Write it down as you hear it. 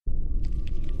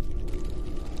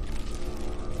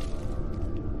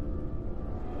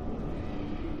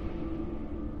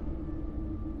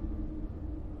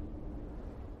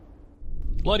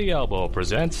Bloody Elbow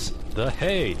presents the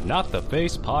Hey, Not the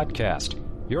Face podcast.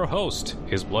 Your host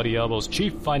is Bloody Elbow's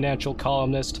chief financial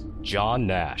columnist, John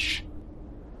Nash.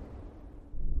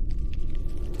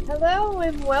 Hello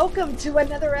and welcome to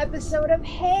another episode of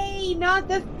Hey, Not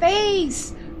the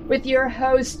Face with your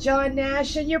host, John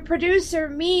Nash, and your producer,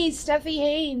 me, Steffi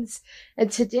Haynes. And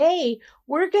today,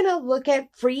 we're going to look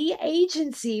at free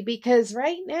agency because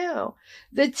right now,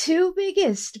 the two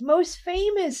biggest, most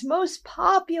famous, most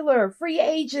popular free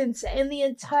agents in the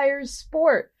entire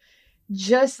sport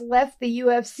just left the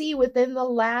UFC within the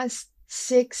last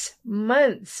 6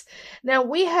 months. Now,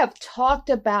 we have talked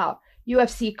about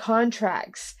UFC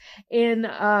contracts in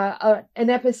an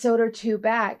episode or two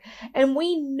back, and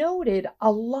we noted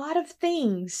a lot of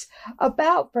things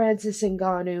about Francis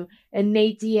Ngannou and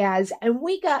Nate Diaz, and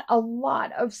we got a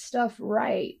lot of stuff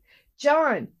right.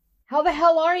 John, how the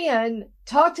hell are you? And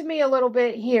talk to me a little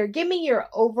bit here. Give me your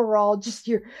overall, just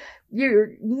your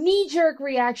knee-jerk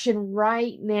reaction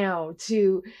right now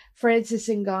to Francis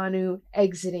Ngannou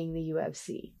exiting the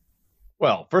UFC.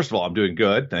 Well, first of all, I'm doing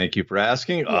good. Thank you for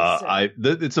asking. Yes,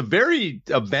 It's a very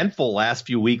eventful last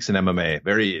few weeks in MMA.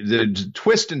 Very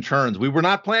twists and turns. We were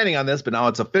not planning on this, but now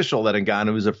it's official that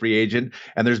Ngannou is a free agent.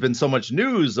 And there's been so much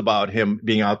news about him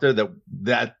being out there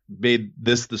that made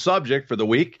this the subject for the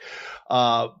week.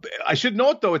 I should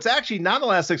note, though, it's actually not in the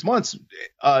last 6 months.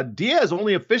 Diaz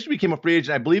only officially became a free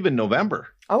agent, I believe, in November.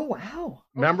 Oh, wow.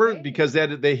 Remember? Okay. Because he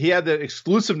had the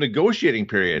exclusive negotiating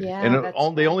period. Yeah,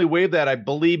 and they only waived that, I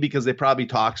believe, because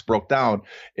talks broke down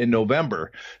in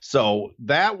November. So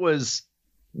that was,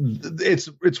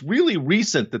 it's really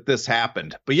recent that this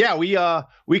happened. But yeah,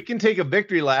 we can take a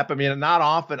victory lap. I mean, not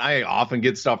often. I often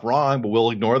get stuff wrong, but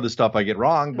we'll ignore the stuff I get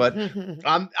wrong. But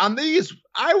on these,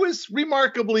 I was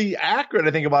remarkably accurate,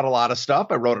 I think, about a lot of stuff.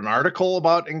 I wrote an article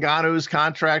about Ngannou's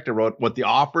contract. I wrote what the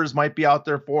offers might be out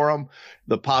there for him,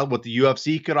 what the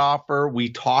UFC could offer. We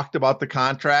talked about the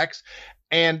contracts.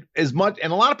 And a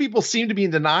lot of people seem to be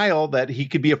in denial that he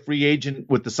could be a free agent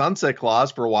with the sunset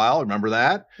clause for a while. Remember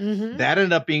that? Mm-hmm. That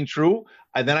ended up being true.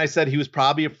 And then I said he was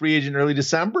probably a free agent early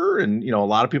December. And, a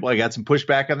lot of people, I got some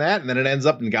pushback on that. And then it ends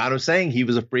up in Ngannou saying he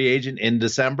was a free agent in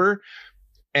December.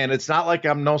 And it's not like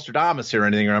I'm Nostradamus here or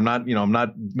anything, or I'm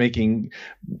not making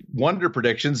wonder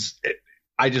predictions.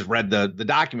 I just read the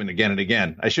document again and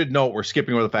again. I should note we're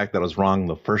skipping over the fact that I was wrong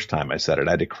the first time I said it.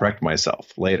 I had to correct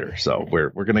myself later. So we're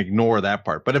going to ignore that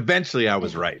part. But eventually I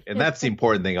was right. And that's the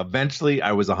important thing. Eventually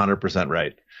I was 100%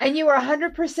 right. And you were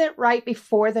 100% right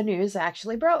before the news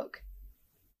actually broke.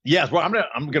 Yes. Well, I'm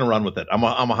going to run with it. I'm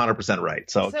 100% right.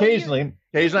 So occasionally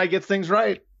I get things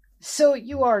right. So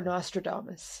you are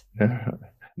Nostradamus.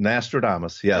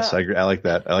 Nostradamus. Yes, I agree. I like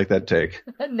that. I like that take.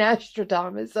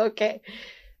 Nostradamus. Okay.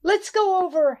 Let's go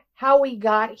over how we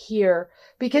got here,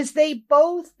 because they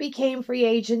both became free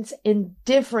agents in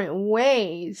different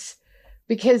ways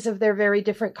because of their very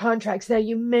different contracts. Now,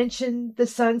 you mentioned the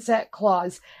sunset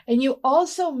clause, and you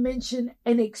also mentioned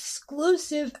an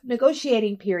exclusive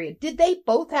negotiating period. Did they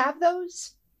both have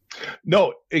those?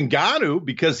 No, Ngannou,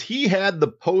 because he had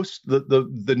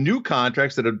the new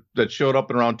contracts that showed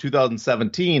up in around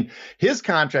 2017, his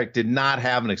contract did not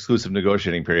have an exclusive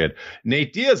negotiating period.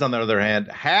 Nate Diaz, on the other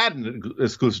hand, had an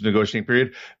exclusive negotiating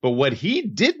period, but what he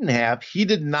did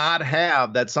not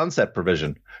have that sunset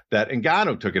provision that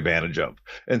Ngannou took advantage of.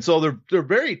 And so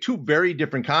they're two very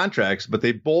different contracts, but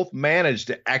they both managed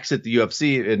to exit the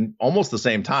UFC in almost the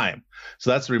same time.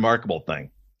 So that's a remarkable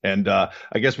thing. And I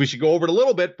guess we should go over it a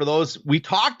little bit for those. We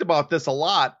talked about this a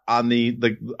lot on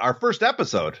our first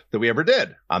episode that we ever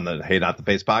did on the Hey Not the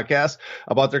Face podcast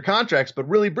about their contracts. But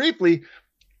really briefly,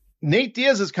 Nate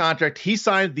Diaz's contract, he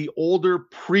signed the older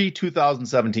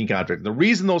pre-2017 contract. The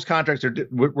reason those contracts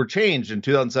were changed in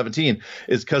 2017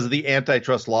 is because of the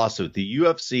antitrust lawsuit. The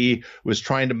UFC was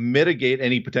trying to mitigate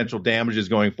any potential damages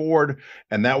going forward,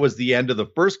 and that was the end of the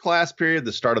first class period,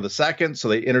 the start of the second. So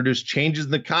they introduced changes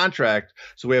in the contract.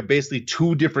 So we have basically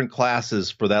two different classes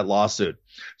for that lawsuit.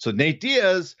 So Nate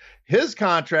Diaz, his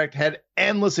contract had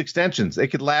endless extensions. It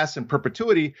could last in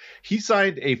perpetuity. He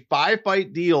signed a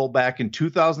 5-fight deal back in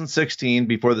 2016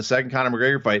 before the second Conor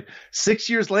McGregor fight. 6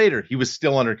 years later, he was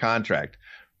still under contract.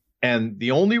 And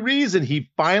the only reason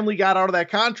he finally got out of that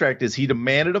contract is he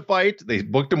demanded a fight. They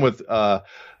booked him with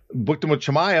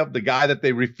Chimaev, the guy that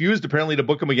they refused apparently to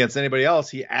book him against anybody else.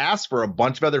 He asked for a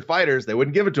bunch of other fighters. They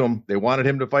wouldn't give it to him. They wanted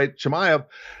him to fight Chimaev.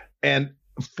 And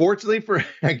fortunately for,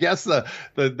 I guess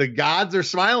the gods are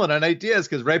smiling on Nate Diaz,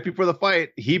 because right before the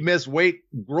fight, he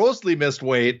grossly missed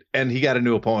weight, and he got a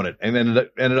new opponent and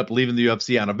ended up leaving the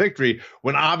UFC on a victory,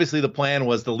 when obviously the plan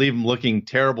was to leave him looking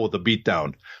terrible with a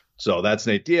beatdown. So that's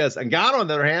Nate Diaz. Ngannou, on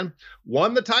the other hand,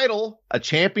 won the title, a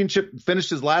championship, finished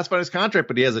his last fight of his contract,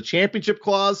 but he has a championship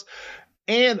clause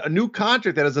and a new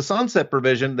contract that has a sunset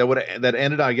provision that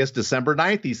ended on, I guess, December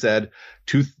 9th, he said,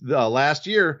 last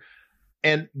year.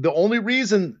 And the only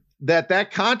reason that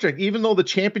contract, even though the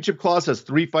championship clause has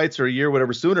 3 fights or a year,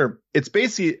 whatever sooner, it's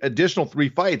basically additional 3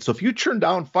 fights. So if you turn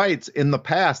down fights in the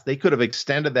past, they could have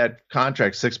extended that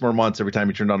contract 6 more months every time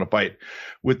you turned down a fight.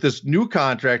 With this new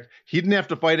contract, he didn't have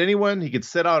to fight anyone. He could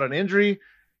sit out on injury.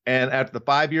 And at the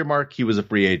 5-year mark, he was a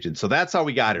free agent. So that's how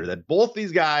we got here. That both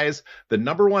these guys, the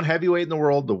number 1 heavyweight in the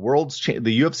world, the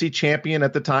UFC champion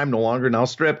at the time, no longer now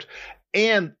stripped,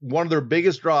 and one of their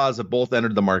biggest draws have both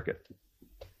entered the market.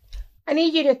 I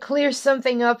need you to clear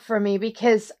something up for me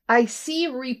because I see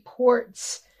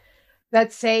reports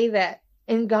that say that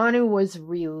Ngannou was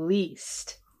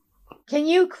released. Can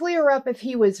you clear up if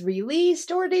he was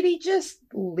released or did he just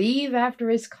leave after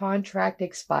his contract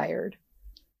expired?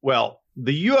 Well,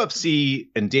 the UFC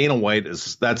and Dana White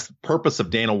that's the purpose of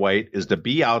Dana White is to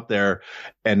be out there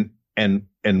and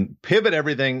pivot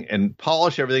everything and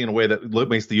polish everything in a way that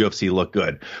makes the UFC look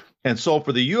good. And so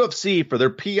for the UFC, for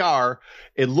their PR,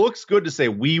 it looks good to say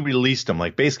we released him.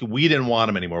 Like basically we didn't want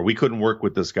him anymore. We couldn't work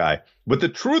with this guy. But the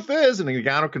truth is, and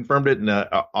Ngannou confirmed it in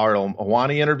our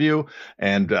Hawani interview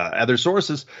and other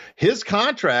sources, his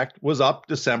contract was up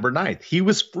December 9th. He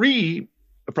was free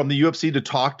from the UFC to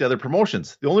talk to other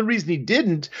promotions. The only reason he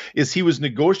didn't is he was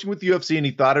negotiating with the UFC and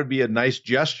he thought it'd be a nice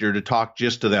gesture to talk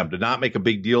just to them, to not make a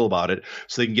big deal about it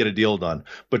so they can get a deal done.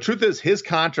 But truth is, his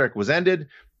contract was ended.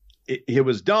 It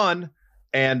was done,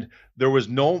 and there was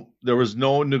no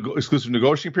exclusive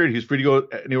negotiating period. He was free to go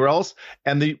anywhere else.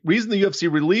 And the reason the UFC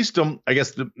released him, I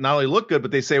guess, to not only look good,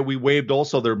 but they say we waived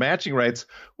also their matching rights.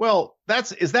 Well,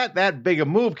 is that big a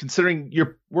move considering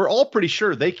we're all pretty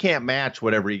sure they can't match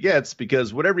whatever he gets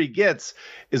because whatever he gets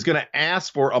is going to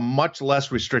ask for a much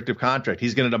less restrictive contract.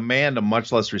 He's going to demand a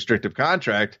much less restrictive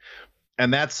contract,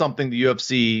 and that's something the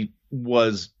UFC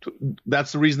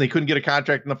that's the reason they couldn't get a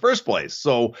contract in the first place.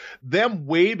 So them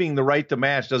waiving the right to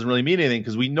match doesn't really mean anything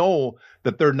because we know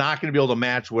that they're not going to be able to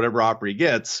match whatever offer he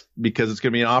gets because it's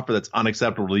going to be an offer that's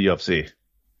unacceptable to the UFC.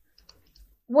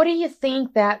 What do you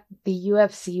think that the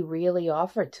UFC really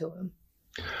offered to him?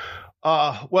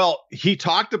 Well, he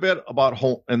talked a bit about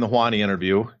in the Hawani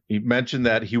interview. He mentioned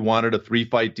that he wanted a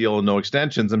 3-fight deal and no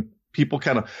extensions, and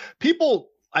people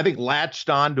I think latched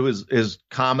on to his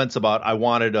comments about I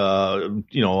wanted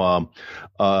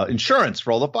insurance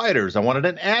for all the fighters. I wanted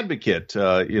an advocate,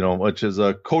 which is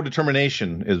a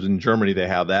co-determination. Is in Germany they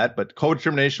have that, but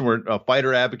co-determination where a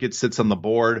fighter advocate sits on the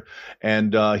board,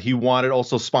 and he wanted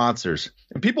also sponsors.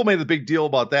 And people made a big deal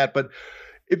about that. But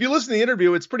if you listen to the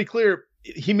interview, it's pretty clear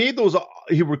he made those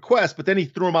requests, but then he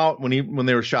threw them out when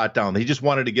they were shot down. He just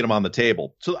wanted to get them on the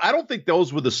table. So I don't think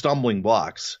those were the stumbling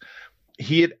blocks.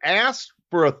 He had asked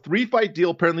for a 3-fight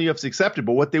deal, apparently the UFC accepted,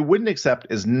 but what they wouldn't accept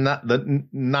is not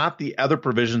the other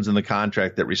provisions in the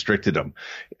contract that restricted him.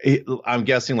 I'm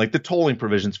guessing like the tolling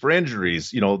provisions for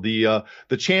injuries, the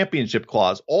championship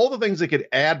clause, all the things that could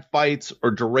add fights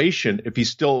or duration if he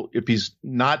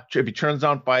turns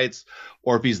down fights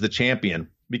or if he's the champion,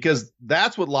 because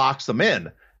that's what locks him in.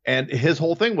 And his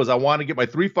whole thing was, I want to get my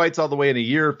 3 fights all the way in a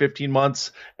year, 15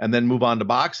 months, and then move on to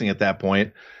boxing at that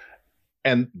point.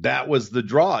 And that was the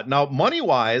draw. Now,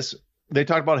 money-wise, they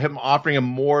talked about him offering him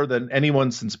more than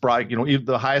anyone since Brock,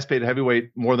 the highest paid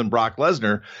heavyweight more than Brock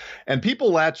Lesnar. And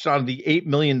people latched on the $8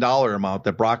 million amount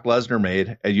that Brock Lesnar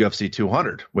made at UFC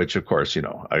 200, which, of course,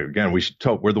 again,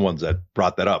 we're the ones that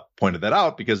brought that up, pointed that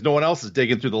out, because no one else is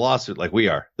digging through the lawsuit like we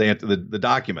are. They enter the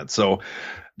documents. So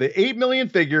the $8 million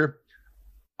figure,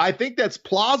 I think that's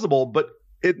plausible. But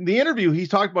in the interview, he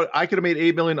talked about, I could have made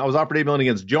 $8 million. I was offered $8 million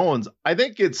against Jones. I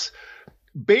think it's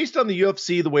based on the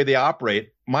UFC, the way they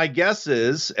operate. My guess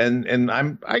is, and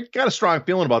I got a strong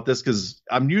feeling about this because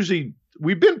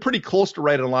we've been pretty close to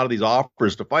right on a lot of these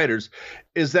offers to fighters,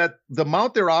 is that the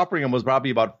amount they're offering them was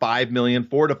probably about $4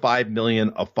 to $5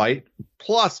 million a fight,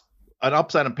 plus an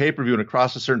upside on pay-per-view and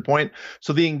across a certain point.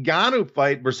 So the Ngannou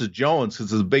fight versus Jones,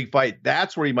 because it's a big fight,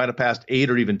 that's where he might have passed 8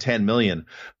 or even 10 million,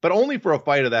 but only for a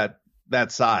fight of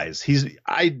that size.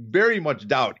 I very much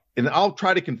doubt, and I'll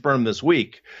try to confirm this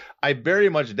week, I very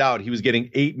much doubt he was getting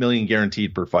 $8 million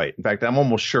guaranteed per fight. In fact, I'm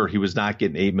almost sure he was not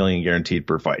getting $8 million guaranteed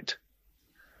per fight.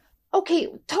 Okay,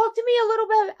 talk to me a little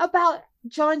bit about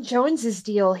Jon Jones's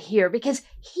deal here, because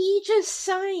he just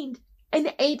signed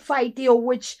an 8-fight deal,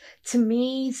 which to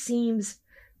me seems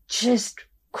just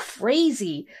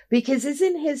crazy, because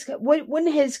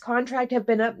wouldn't his contract have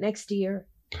been up next year?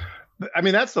 I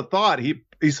mean, that's the thought. He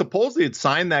supposedly had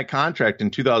signed that contract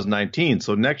in 2019.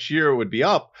 So next year it would be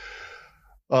up.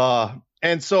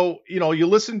 And so, you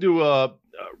listen to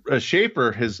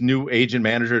Schaefer, his new agent,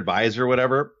 manager, advisor,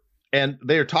 whatever, and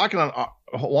they are talking on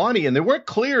Helwani, and they weren't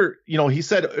clear. He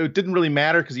said it didn't really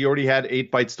matter because he already had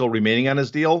 8 fights still remaining on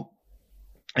his deal.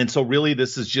 And so really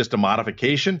this is just a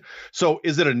modification. So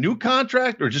is it a new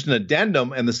contract or just an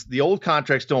addendum, and the old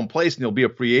contract's still in place and he'll be a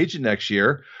free agent next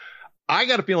year? I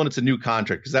got a feeling it's a new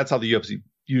contract because that's how the UFC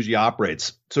usually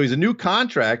operates. So he's a new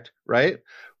contract, right?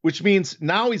 Which means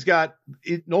now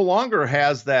it no longer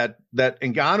has that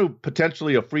Ngannou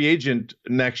potentially a free agent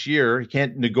next year. He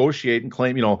can't negotiate and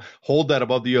claim, hold that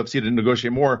above the UFC to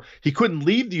negotiate more. He couldn't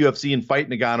leave the UFC and fight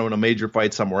Ngannou in a major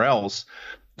fight somewhere else.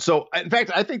 So, in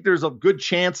fact, I think there's a good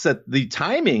chance that the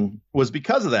timing was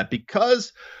because of that.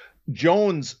 Because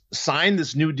Jones signed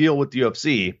this new deal with the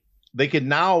UFC, they could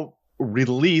now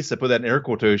release, I put that in air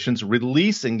quotations,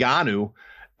 release Ngannou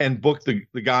and book the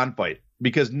Gane fight.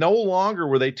 Because no longer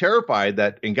were they terrified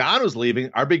that Ngannou's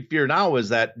leaving. Our big fear now is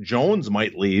that Jones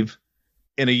might leave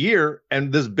in a year,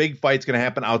 and this big fight's going to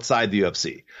happen outside the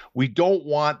UFC. We don't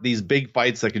want these big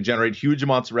fights that can generate huge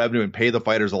amounts of revenue and pay the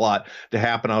fighters a lot to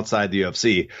happen outside the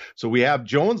UFC. So we have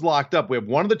Jones locked up. We have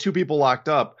one of the two people locked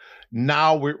up.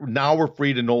 Now we're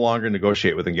free to no longer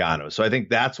negotiate with Ngannou. So I think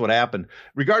that's what happened.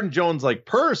 Regarding Jones'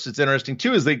 purse, it's interesting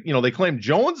too. Is they claim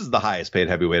Jones is the highest paid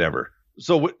heavyweight ever.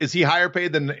 So is he higher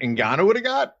paid than Ngannou would have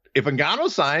got? If Ngannou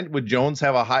signed, would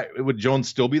Jones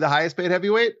still be the highest paid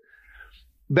heavyweight?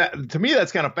 That, to me,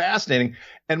 that's kind of fascinating.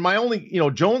 And my only,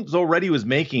 Jones already was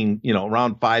making,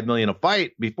 around $5 million a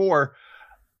fight before,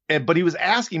 but he was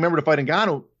asking, remember, to fight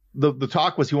Ngannou. The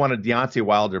talk was he wanted Deontay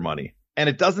Wilder money, and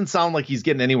it doesn't sound like he's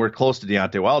getting anywhere close to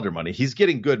Deontay Wilder money. He's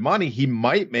getting good money. He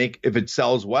might make, if it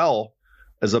sells well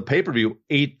as a pay-per-view,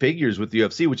 8 figures with the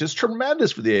UFC, which is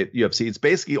tremendous for the UFC. It's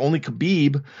basically only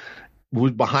Khabib,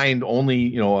 who's behind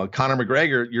only, Conor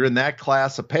McGregor. You're in that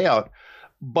class of payout.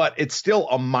 But it's still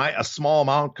a small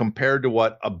amount compared to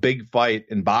what a big fight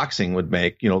in boxing would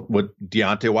make, what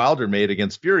Deontay Wilder made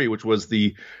against Fury, which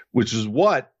is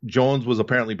what Jones was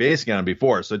apparently basing on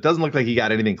before. So it doesn't look like he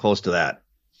got anything close to that.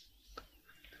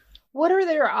 What are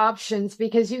their options?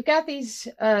 Because you've got these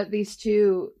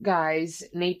two guys,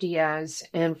 Nate Diaz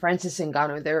and Francis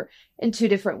Ngannou. They're in 2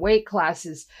 different weight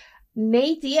classes.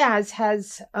 Nate Diaz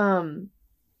has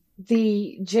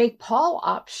the Jake Paul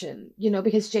option,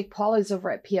 because Jake Paul is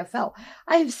over at PFL.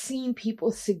 I've seen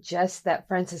people suggest that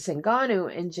Francis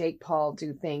Ngannou and Jake Paul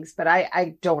do things, but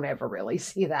I don't ever really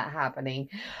see that happening.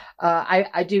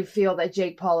 I do feel that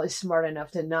Jake Paul is smart enough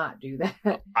to not do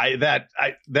that.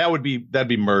 That'd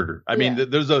be murder. I mean,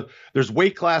 there's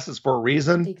weight classes for a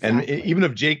reason. Exactly. And even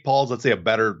if Jake Paul's, let's say, a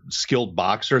better skilled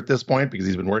boxer at this point, because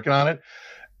he's been working on it,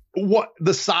 what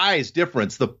the size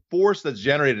difference, the force that's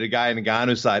generated a guy in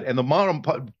Ngannou's side, and the amount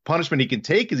of punishment he can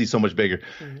take because he's so much bigger,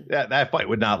 that fight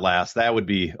would not last. That would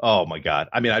be, oh my God.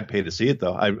 I mean, I'd pay to see it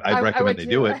though. I recommend they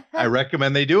do it. I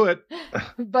recommend they do it.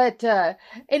 But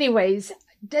anyways,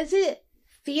 does it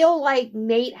feel like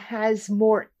Nate has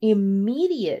more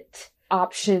immediate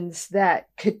options that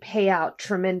could pay out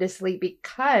tremendously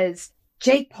because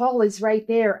Jake Paul is right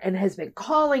there and has been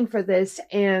calling for this,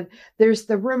 and there's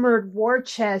the rumored war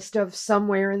chest of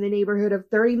somewhere in the neighborhood of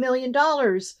 $30 million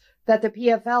that the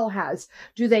PFL has.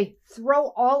 Do they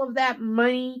throw all of that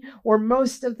money or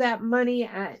most of that money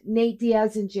at Nate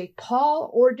Diaz and Jake Paul,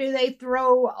 or do they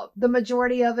throw the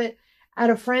majority of it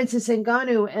at a Francis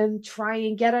Ngannou and try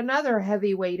and get another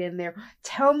heavyweight in there?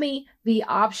 Tell me the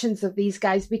options of these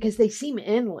guys, because they seem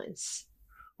endless.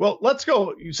 Well, let's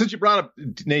go. Since you brought up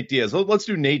Nate Diaz, let's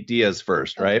do Nate Diaz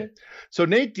first, right? Okay. So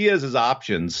Nate Diaz's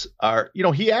options are,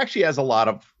 he actually has a lot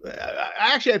of,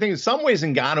 I think in some ways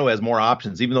Ngannou has more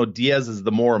options, even though Diaz is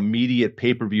the more immediate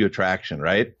pay-per-view attraction,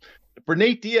 right? For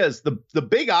Nate Diaz, the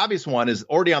big obvious one is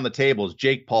already on the table is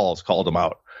Jake Paul's called him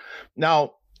out.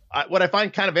 Now, what I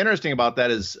find kind of interesting about that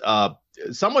is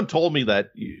someone told me that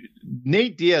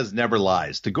Nate Diaz never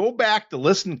lies. To go back to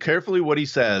listen carefully what he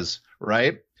says,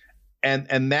 right?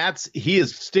 And that's, he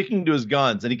is sticking to his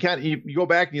guns, and he can't, you go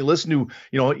back and you listen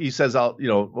to, he says out,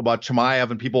 about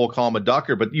Chimaev, and people will call him a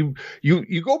ducker, but you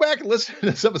go back and listen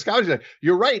to some of his comments.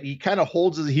 You're right. He kind of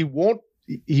holds he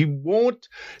won't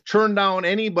turn down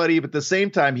anybody, but at the same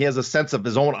time, he has a sense of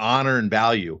his own honor and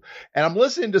value. And I'm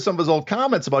listening to some of his old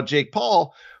comments about Jake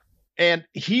Paul, and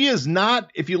he is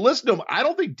not, if you listen to him, I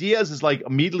don't think Diaz is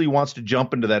immediately wants to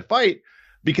jump into that fight,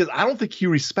 because I don't think he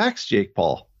respects Jake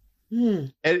Paul.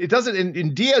 And it doesn't,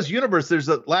 in Diaz's universe, there's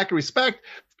a lack of respect.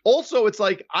 Also, it's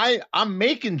I'm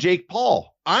making Jake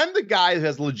Paul. I'm the guy who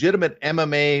has legitimate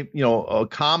MMA,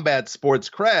 combat sports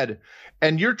cred,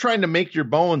 and you're trying to make your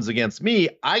bones against me.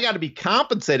 I got to be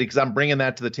compensated because I'm bringing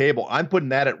that to the table. I'm putting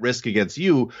that at risk against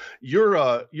you. You're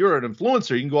an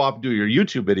influencer. You can go off and do your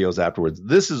YouTube videos afterwards.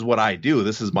 This is what I do.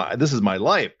 This is my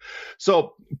life.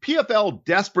 So PFL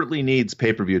desperately needs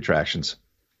pay-per-view attractions.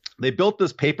 They built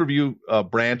this pay-per-view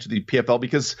branch of the PFL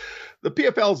because the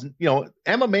PFL's,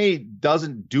 MMA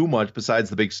doesn't do much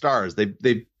besides the big stars. They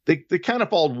kind of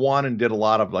followed one and did a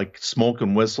lot of like smoke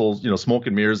and whistles, smoke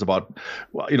and mirrors about,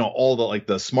 all the like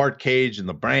the smart cage and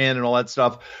the brand and all that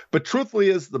stuff. But truthfully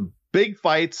is the big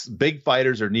fights, big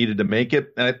fighters are needed to make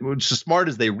it. And which is smart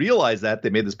as they realize that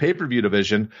they made this pay-per-view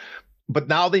division, but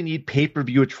now they need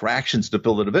pay-per-view attractions to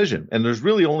fill the division. And there's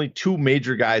really only two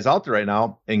major guys out there right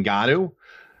now, Ngannou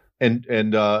and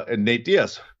Nate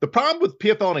Diaz. The problem with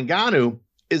PFL and Ngannou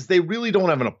is they really don't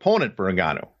have an opponent for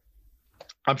Ngannou.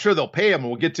 I'm sure they'll pay him, and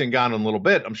we'll get to Ngannou in a little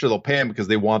bit. I'm sure they'll pay him because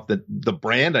they want the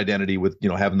brand identity with,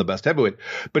 having the best heavyweight.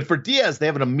 But for Diaz, they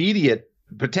have an immediate,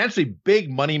 potentially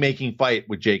big money-making fight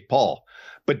with Jake Paul.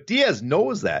 But Diaz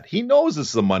knows that. He knows this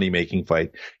is a money-making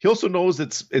fight. He also knows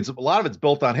it's a lot of it's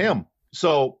built on him.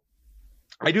 So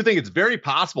I do think it's very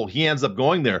possible he ends up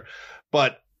going there.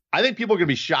 But I think people are going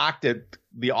to be shocked at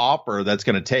the offer that's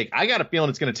going to take. I got a feeling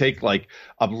it's going to take like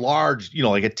a large,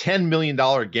 like a $10 million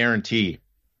guarantee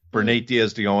for Nate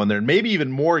Diaz to go in there, and maybe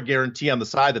even more guarantee on the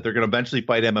side that they're going to eventually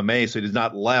fight MMA, so he's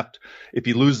not left. If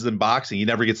he loses in boxing, he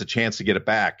never gets a chance to get it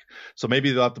back. So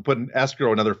maybe they'll have to put in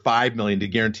escrow another $5 million to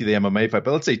guarantee the MMA fight.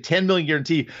 But let's say $10 million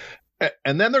guarantee,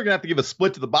 and then they're going to have to give a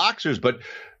split to the boxers. But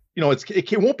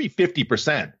it won't be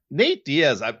 50%. Nate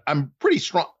Diaz, I'm pretty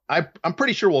strong. I'm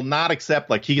pretty sure will not accept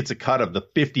like he gets a cut of the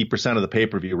 50% of the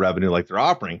pay-per-view revenue like they're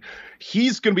offering.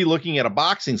 He's going to be looking at a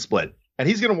boxing split. And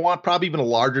he's going to want probably even a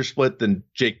larger split than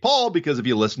Jake Paul, because if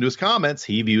you listen to his comments,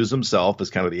 he views himself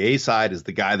as kind of the A side, as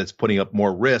the guy that's putting up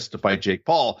more risk to fight Jake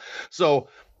Paul. So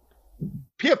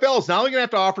PFL is not only going to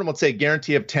have to offer him, let's say, a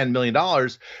guarantee of $10 million,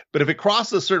 but if it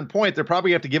crosses a certain point, they're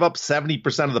probably going to have to give up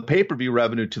 70% of the pay-per-view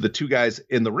revenue to the two guys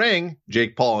in the ring,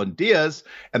 Jake Paul and Diaz,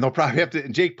 and they'll probably have to,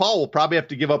 and Jake Paul will probably have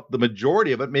to give up the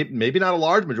majority of it, maybe not a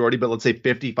large majority, but let's say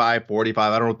 55,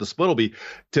 45, I don't know what the split will be,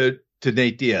 to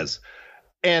Nate Diaz.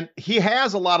 And he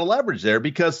has a lot of leverage there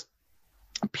because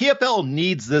PFL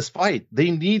needs this fight. They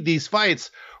need these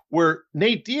fights where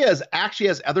Nate Diaz actually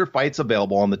has other fights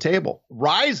available on the table.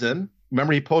 Ryzen,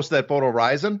 remember he posted that photo of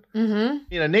Ryzen?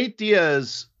 Mm-hmm. Nate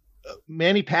Diaz,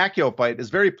 Manny Pacquiao fight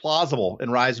is very plausible in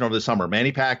Ryzen over the summer.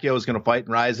 Manny Pacquiao is going to fight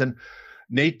in Ryzen.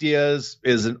 Nate Diaz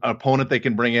is an opponent they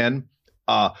can bring in.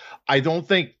 I don't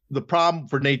think the problem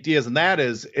for Nate Diaz in that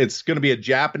is it's going to be a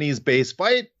Japanese-based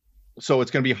fight. So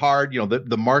it's going to be hard.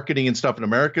 The marketing and stuff in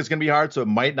America is going to be hard. So it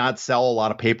might not sell a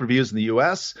lot of pay-per-views in the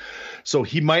U.S. So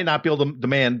he might not be able to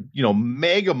demand,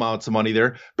 mega amounts of money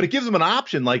there. But it gives him an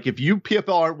option. Like if you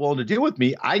PFL aren't willing to deal with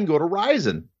me, I can go to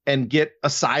Ryzen and get a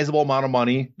sizable amount of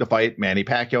money to fight Manny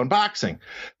Pacquiao in boxing.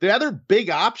 The other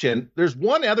big option, there's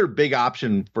one other big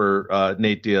option for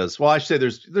Nate Diaz. Well, I should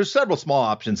say there's several small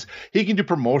options. He can do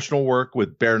promotional work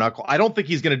with bare knuckle. I don't think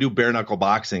he's going to do bare knuckle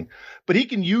boxing, but he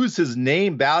can use his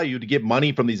name value to get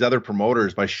money from these other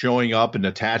promoters by showing up and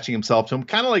attaching himself to them,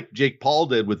 kind of like Jake Paul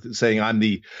did with saying, I'm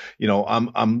the,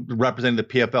 I'm representing the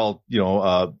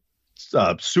PFL,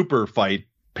 super fight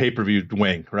pay-per-view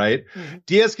wing, right? Mm-hmm.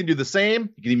 Diaz can do the same.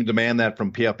 You can even demand that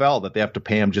from PFL, that they have to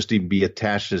pay him just to even be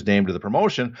attached his name to the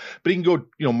promotion. But he can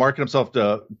go, market himself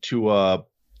to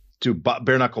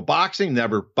bare knuckle boxing,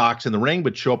 never box in the ring,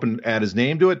 but show up and add his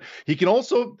name to it. He can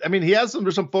also, he has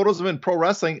there's some photos of him in pro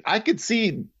wrestling. I could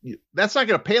see that's not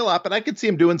going to pay a lot, but I could see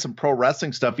him doing some pro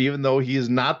wrestling stuff, even though he is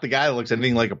not the guy that looks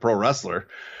anything like a pro wrestler.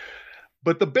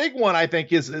 But the big one, I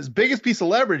think, is his biggest piece of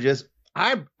leverage is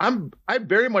I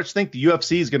very much think the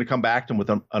UFC is going to come back to him with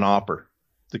an offer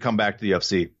to come back to the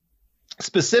UFC,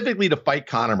 specifically to fight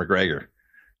Conor McGregor.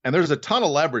 And there's a ton of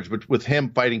leverage with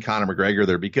him fighting Conor McGregor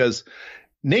there, because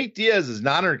Nate Diaz is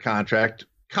not under contract.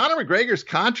 Conor McGregor's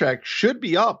contract should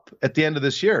be up at the end of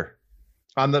this year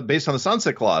based on the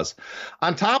sunset clause.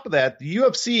 On top of that, the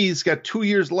UFC's got 2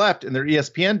 years left in their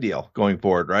ESPN deal going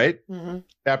forward, right? Mm-hmm.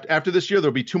 After this year,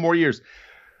 there'll be 2 more years.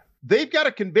 They've got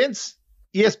to convince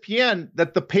ESPN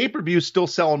that the pay-per-views still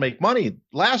sell and make money.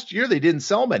 Last year, they didn't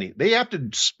sell many. They have to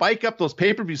spike up those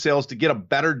pay-per-view sales to get a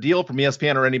better deal from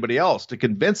ESPN or anybody else to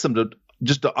convince them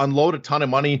to unload a ton of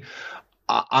money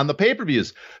on the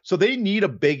pay-per-views. So they need a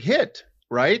big hit,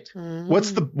 right? Mm-hmm.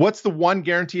 What's the one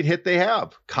guaranteed hit they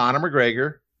have? Conor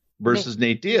McGregor, versus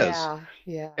Nate Diaz.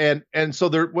 And so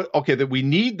that we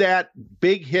need that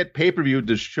big hit pay-per-view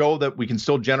to show that we can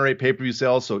still generate pay-per-view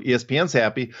sales, so ESPN's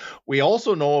happy. We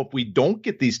also know if we don't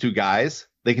get these two guys,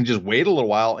 they can just wait a little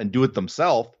while and do it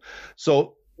themselves.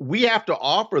 So we have to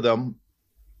offer them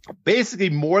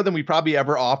basically more than we probably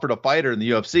ever offered a fighter in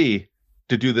the UFC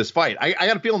to do this fight. I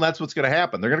got a feeling that's what's going to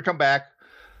happen. They're going to come back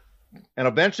and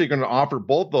eventually going to offer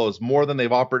both those more than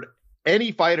they've offered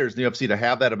any fighters in the UFC to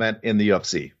have that event in the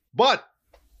UFC. But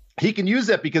he can use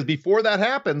that because before that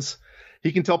happens,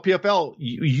 he can tell PFL,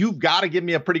 you've got to give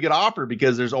me a pretty good offer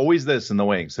because there's always this in the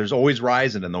wings. There's always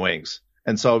Ryzen in the wings.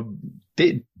 And so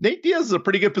Nate Diaz is a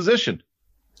pretty good position.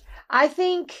 I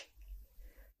think,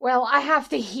 well, I have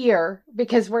to hear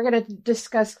because we're going to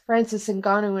discuss Francis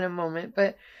Ngannou in a moment.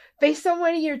 But based on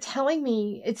what you're telling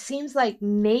me, it seems like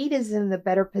Nate is in the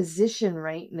better position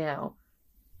right now.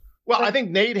 Well, I think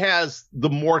Nate has the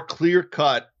more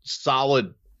clear-cut,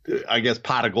 solid, I guess,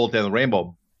 pot of gold down the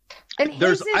rainbow. And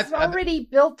his is already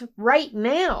built right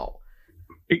now.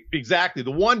 Exactly.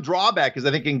 The one drawback is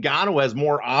I think Ngannou has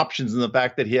more options in the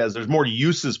fact that there's more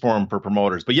uses for him for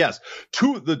promoters. But yes,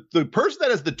 the person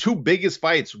that has the two biggest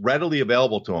fights readily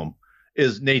available to him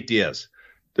is Nate Diaz.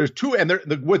 There's two, and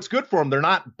what's good for him, they're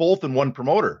not both in one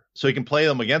promoter, so he can play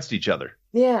them against each other.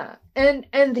 Yeah, and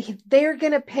they're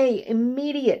going to pay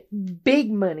immediate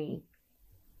big money.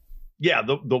 Yeah,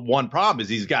 the one problem is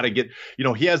he's got to get,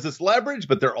 he has this leverage,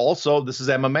 but they're also, this is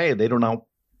MMA. They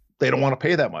don't want to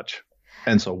pay that much.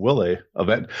 And so will they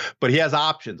but he has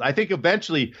options. I think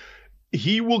eventually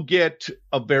he will get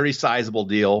a very sizable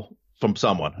deal from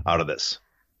someone out of this.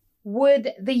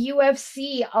 Would the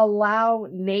UFC allow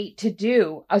Nate to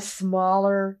do a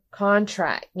smaller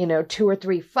contract, 2 or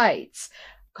 3 fights?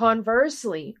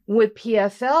 Conversely, would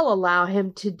PFL allow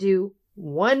him to do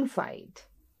one fight?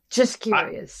 Just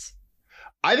curious.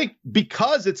 I think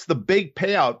because it's the big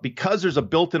payout, because there's a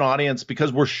built-in audience,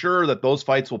 because we're sure that those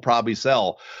fights will probably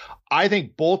sell, I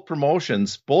think both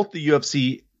promotions, both the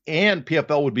UFC and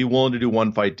PFL would be willing to do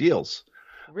one-fight deals.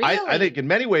 Really? I think in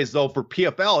many ways, though, for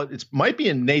PFL, it might be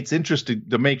in Nate's interest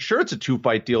to make sure it's a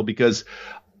 2-fight deal because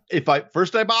if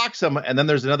I box him and then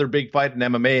there's another big fight in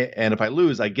MMA, and if I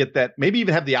lose, I get that, maybe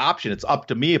even have the option. It's up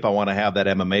to me if I want to have that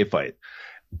MMA fight.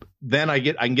 Then I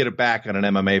can get it back on an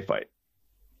MMA fight.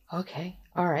 Okay.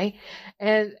 All right.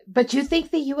 But you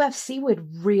think the UFC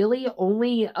would really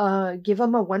only give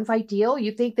him a 1-fight deal?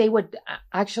 You think they would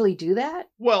actually do that?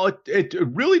 Well, it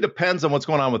really depends on what's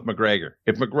going on with McGregor.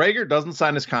 If McGregor doesn't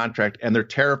sign his contract and they're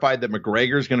terrified that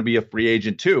McGregor is going to be a free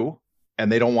agent too,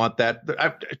 and they don't want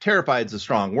that. Terrified is a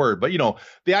strong word, but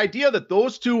the idea that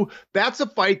those two, that's a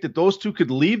fight that those two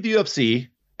could leave the UFC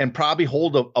and probably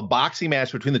hold a boxing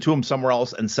match between the two of them somewhere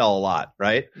else and sell a lot,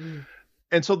 right? Mm.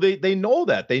 And so they know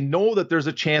that. They know that there's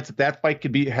a chance that fight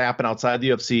could happen outside the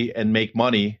UFC and make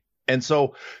money. And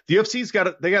so the UFC's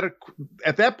got to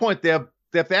at that point, they have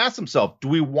to ask themselves, do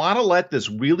we want to let this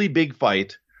really big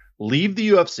fight leave the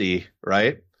UFC,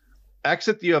 right?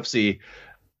 Exit the UFC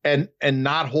and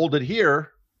not hold it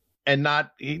here and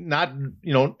not get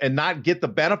the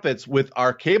benefits with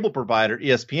our cable provider,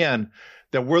 ESPN,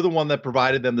 that we're the one that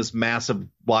provided them this massive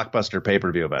blockbuster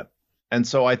pay-per-view event. And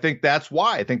so I think that's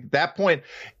why. I think at that point,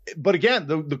 but again,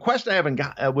 the question I haven't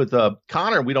got with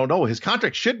Conor, we don't know. His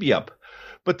contract should be up,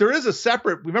 but there is a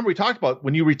separate. Remember we talked about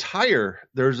when you retire,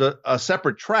 there's a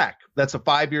separate track. That's a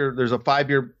 5-year. There's a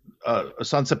 5-year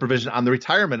sunset provision on the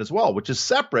retirement as well, which is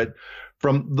separate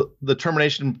from the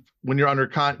termination when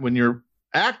you're when you're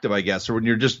active, I guess, or when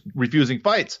you're just refusing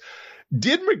fights.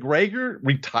 Did McGregor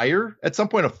retire at some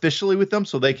point officially with them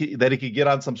so that he could get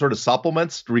on some sort of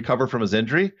supplements to recover from his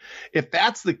injury? If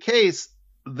that's the case,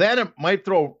 then it might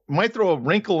throw a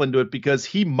wrinkle into it because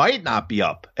he might not be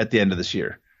up at the end of this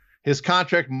year. His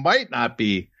contract might not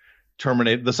be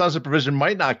terminated. The sunset provision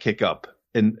might not kick up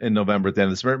in November at the end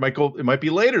of this year. It might be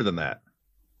later than that.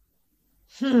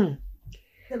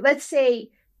 Let's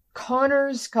say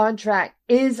Conor's contract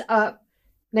is up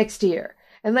next year.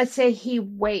 And let's say he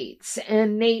waits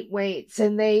and Nate waits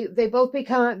and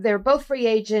they're both free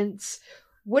agents.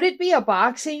 Would it be a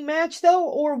boxing match though?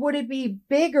 Or would it be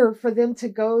bigger for them to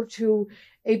go to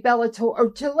a Bellator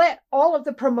or to let all of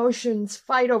the promotions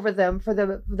fight over them for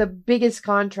the biggest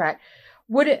contract?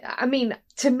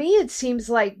 To me, it seems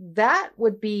like that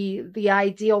would be the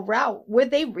ideal route.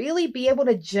 Would they really be able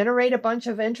to generate a bunch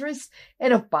of interest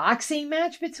in a boxing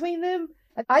match between them?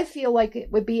 I feel like it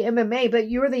would be MMA, but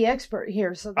you're the expert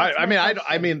here. So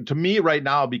to me right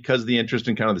now, because the interest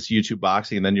in kind of this YouTube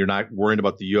boxing, and then you're not worried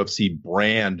about the UFC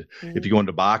brand if you go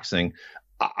into boxing,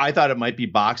 I thought it might be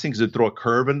boxing because it'd throw a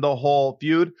curve in the whole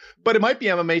feud, but it might be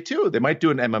MMA too. They might do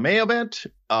an MMA event.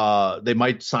 They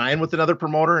might sign with another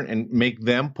promoter and make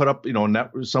them put up, one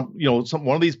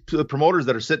of these promoters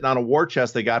that are sitting on a war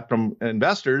chest they got from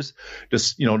investors,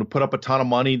 just, to put up a ton of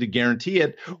money to guarantee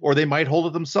it, or they might hold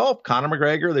it themselves. Conor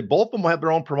McGregor, they both of them have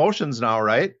their own promotions now,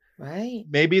 right? Right.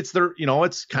 Maybe it's their,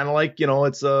 it's kind of like,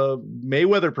 it's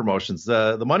Mayweather Promotions,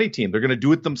 the money team. They're going to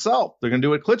do it themselves. They're going to do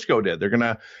what Klitschko did.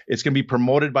 It's going to be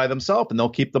promoted by themselves and they'll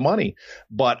keep the money.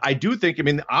 But I do think,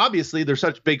 obviously they're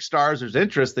such big stars. There's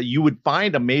interest that you would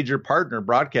find a major partner,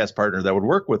 broadcast partner that would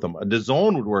work with them. A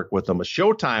DAZN would work with them. A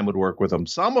Showtime would work with them.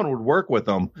 Someone would work with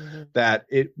them that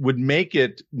it would make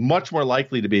it much more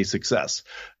likely to be a success.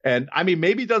 And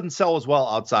maybe it doesn't sell as well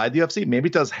outside the UFC. Maybe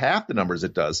it does half the numbers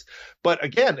it does. But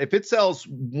again, if it sells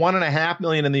 1.5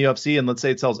 million in the UFC and let's say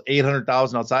it sells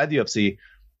 800,000 outside the UFC,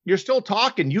 you're still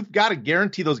talking. You've got to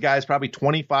guarantee those guys probably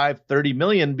 25, 30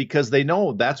 million because they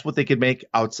know that's what they could make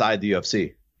outside the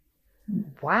UFC.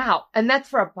 Wow. And that's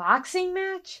for a boxing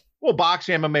match? Well,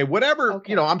 boxing, MMA, whatever,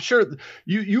 okay. I'm sure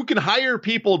you can hire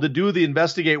people to do the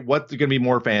investigate what's going to be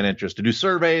more fan interest, to do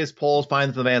surveys, polls,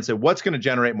 find the fans, say what's going to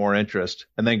generate more interest,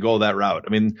 and then go that route.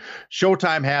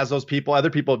 Showtime has those people. Other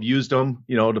people have used them,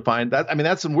 to find that.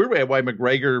 That's some weird way why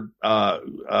McGregor,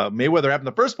 Mayweather happened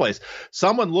in the first place.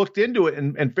 Someone looked into it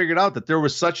and figured out that there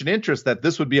was such an interest that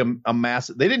this would be a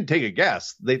massive. They didn't take a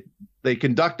guess. They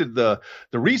conducted the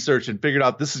research and figured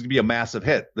out this is going to be a massive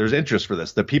hit. There's interest for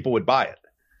this, that people would buy it.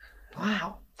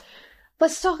 Wow.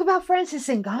 Let's talk about Francis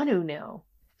Ngannou now.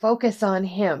 Focus on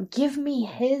him. Give me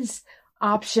his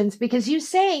options because you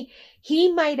say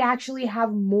he might actually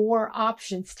have more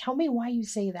options. Tell me why you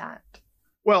say that.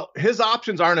 Well, his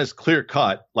options aren't as clear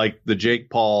cut like the Jake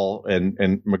Paul and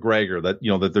McGregor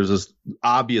that there's this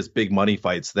obvious big money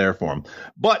fights there for him.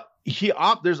 But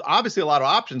there's obviously a lot of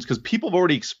options because people have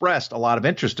already expressed a lot of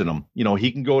interest in him.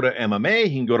 He can go to MMA,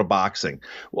 he can go to boxing.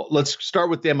 Well, let's start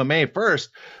with the MMA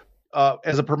first.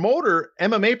 As a promoter,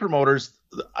 MMA promoters,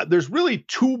 there's really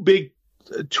two big,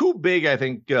 I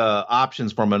think,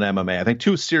 options from an MMA. I think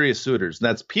two serious suitors, and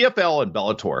that's PFL and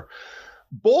Bellator.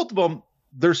 Both of them,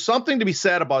 there's something to be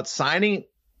said about signing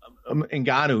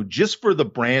Ngannou just for the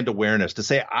brand awareness, to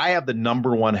say, I have the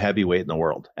number one heavyweight in the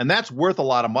world. And that's worth a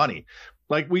lot of money.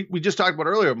 Like we just talked about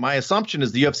earlier, my assumption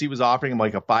is the UFC was offering him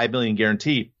like a $5 million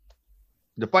guarantee.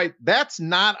 The fight, that's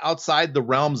not outside the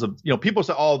realms of, people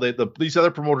say, oh, these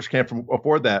other promoters can't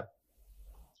afford that.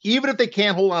 Even if they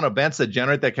can't hold on events that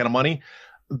generate that kind of money,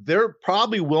 they're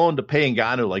probably willing to pay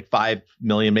Ngannou like $5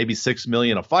 million, maybe $6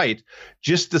 million a fight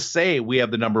just to say we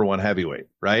have the number one heavyweight,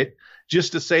 right?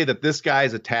 Just to say that this guy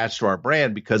is attached to our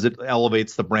brand because it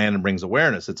elevates the brand and brings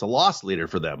awareness. It's a loss leader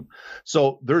for them.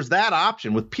 So there's that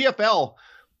option. With PFL,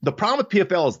 the problem with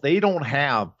PFL is they don't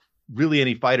have really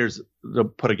any fighters to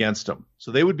put against him.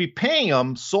 So they would be paying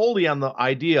him solely on the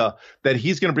idea that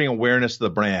he's going to bring awareness to the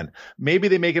brand. Maybe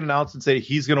they make an announcement and say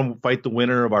he's going to fight the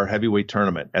winner of our heavyweight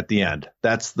tournament at the end.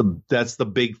 That's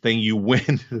the big thing you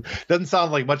win. Doesn't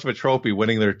sound like much of a trophy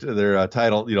winning their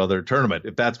title, their tournament.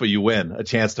 If that's what you win, a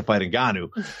chance to fight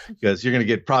Ngannou, because you're going to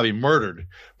get probably murdered.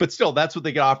 But still, that's what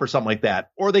they can offer, something like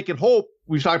that. Or they can hope,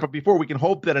 we've talked about before, we can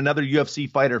hope that another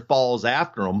UFC fighter follows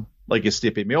after him, like a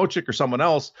Stipe Miocic or someone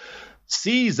else,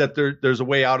 sees that there's a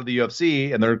way out of the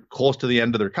UFC and they're close to the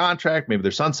end of their contract, maybe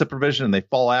their sunset provision, and they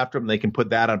fall after them, they can put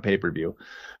that on pay-per-view.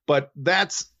 But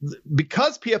that's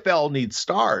because PFL needs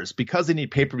stars, because they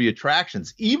need pay-per-view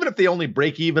attractions. Even if they only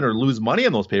break even or lose money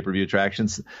on those pay-per-view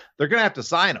attractions, they're going to have to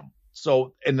sign them.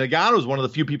 So, and Ngannou is one of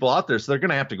the few people out there, so they're going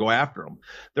to have to go after him.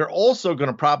 They're also going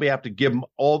to probably have to give him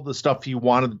all the stuff he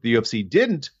wanted that the UFC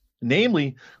didn't,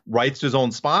 namely rights to his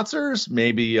own sponsors,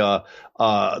 maybe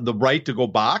the right to go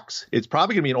box. It's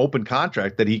probably going to be an open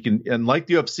contract that he can, and like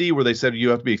the UFC where they said you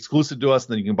have to be exclusive to us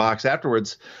and then you can box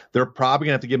afterwards, they're probably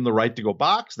going to have to give him the right to go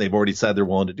box. They've already said they're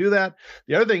willing to do that.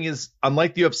 The other thing is,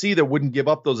 unlike the UFC that wouldn't give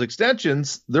up those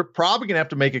extensions, they're probably going to have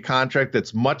to make a contract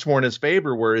that's much more in his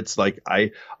favor, where it's like,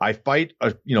 I fight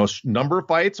a number of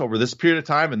fights over this period of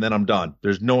time and then I'm done.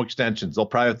 There's no extensions. They'll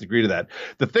probably have to agree to that.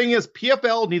 The thing is,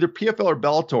 PFL, neither PFL or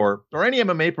Bellator or any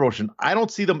MMA promotion, I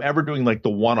don't see them ever doing like the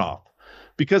one-off,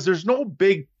 because there's no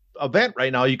big event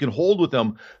right now you can hold with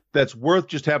them that's worth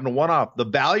just having a one-off. The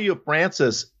value of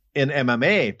Francis in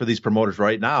MMA for these promoters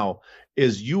right now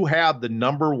is you have the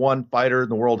number one fighter in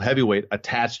the world heavyweight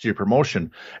attached to your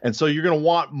promotion. And so you're going to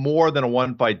want more than a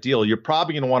one-fight deal. You're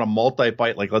probably going to want a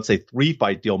multi-fight, like let's say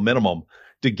 3-fight deal minimum,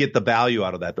 to get the value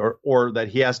out of that, or that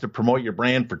he has to promote your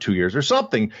brand for 2 years or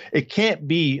something. It can't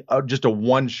be just a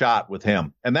one shot with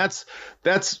him. And that's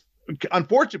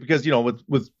unfortunate because,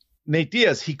 with Nate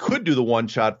Diaz, he could do the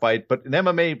one-shot fight, but in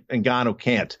MMA, Ngannou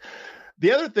can't.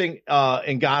 The other thing,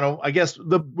 Ngannou, I guess,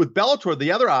 with Bellator,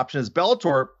 the other option is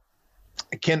Bellator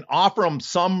can offer him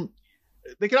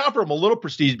they can offer him a little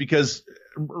prestige because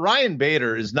Ryan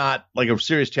Bader is not like a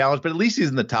serious challenge, but at least he's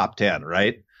in the top 10,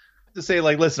 right? To say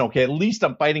like, listen, okay, at least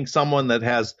I'm fighting someone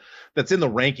that's in the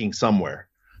ranking somewhere.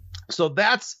 So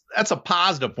that's a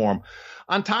positive for him.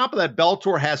 On top of that,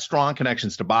 Bellator has strong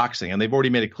connections to boxing, and they've already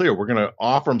made it clear we're going to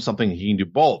offer him something he can do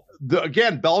both.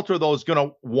 Again, Bellator, though, is going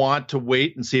to want to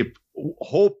wait and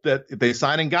hope that if they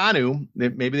sign Ngannou,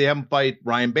 maybe they have him fight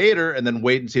Ryan Bader and then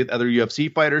wait and see if other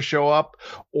UFC fighters show up,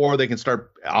 or they can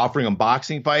start offering him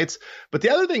boxing fights. But the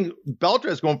other thing Bellator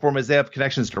is going for him is they have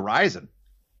connections to Rizin.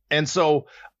 And so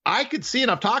I could see,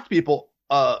 and I've talked to people,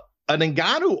 an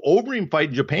Ngannou Overeem fight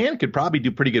in Japan could probably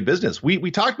do pretty good business.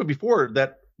 We talked about before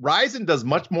that Rizin does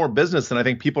much more business than I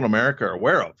think people in America are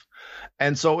aware of.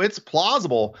 And so it's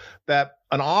plausible that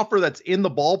an offer that's in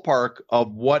the ballpark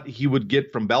of what he would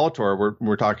get from Bellator,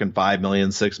 we're talking $5 million,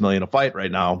 $6 million a fight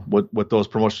right now, what those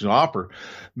promotions offer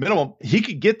minimum, he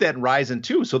could get that in Rizin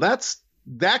too. So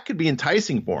that could be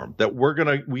enticing for him, that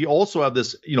we also have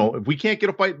this, if we can't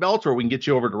get a fight in Bellator, we can get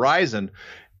you over to Rizin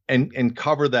and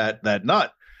cover that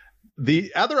nut.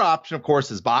 The other option, of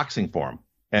course, is boxing for him.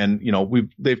 And,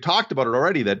 they've talked about it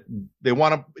already that they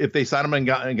want to, if they sign him in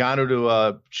Ngannou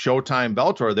to Showtime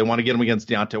Bellator, they want to get him against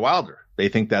Deontay Wilder. They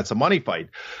think that's a money fight.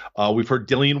 We've heard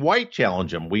Dillian White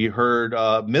challenge him. We heard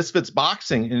Misfits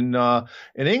Boxing in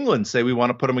England say we want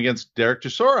to put him against Derek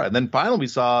Chisora. And then finally we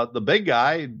saw the big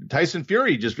guy, Tyson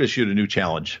Fury, just issued a new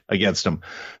challenge against him.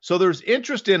 So there's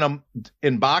interest in him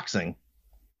in boxing.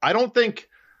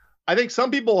 I think some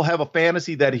people have a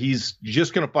fantasy that he's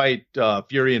just going to fight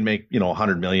Fury and make,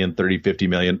 100 million, 30, 50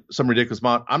 million, some ridiculous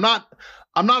amount. I'm not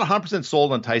 100%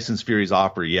 sold on Tyson's Fury's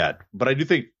offer yet, but I do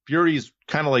think Fury's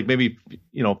kind of like maybe,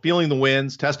 feeling the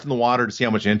winds, testing the water to see how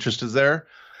much interest is there.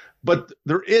 But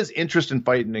there is interest in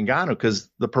fighting Ngannou because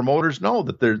the promoters know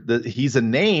that he's a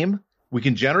name. We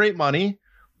can generate money.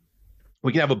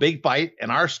 We can have a big fight,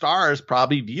 and our stars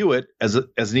probably view it as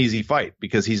an easy fight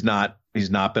because he's not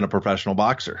been a professional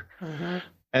boxer. Mm-hmm.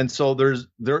 And so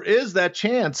there is that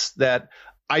chance that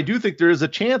I do think there is a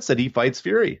chance that he fights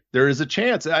Fury. There is a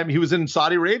chance. I mean, he was in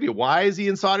Saudi Arabia. Why is he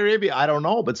in Saudi Arabia? I don't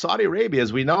know. But Saudi Arabia,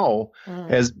 as we know,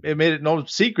 has made it no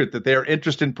secret that they're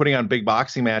interested in putting on big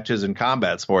boxing matches and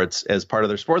combat sports as part of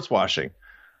their sports washing.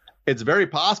 It's very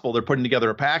possible they're putting together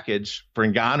a package for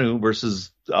Ngannou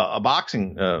versus a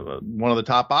boxing, one of the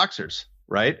top boxers,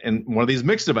 right? And one of these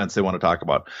mixed events they want to talk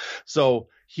about. So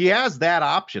he has that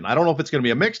option. I don't know if it's going to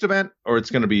be a mixed event or it's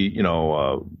going to be,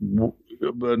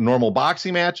 a normal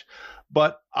boxing match.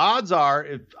 But odds are,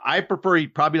 if I prefer, he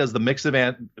probably does the mixed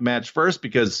event match first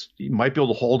because he might be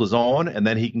able to hold his own, and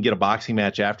then he can get a boxing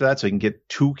match after that, so he can get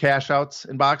 2 cash outs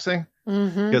in boxing.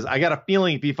 Because I got a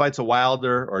feeling if he fights a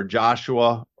Wilder or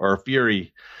Joshua or a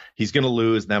Fury, he's going to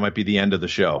lose, and that might be the end of the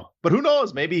show. But who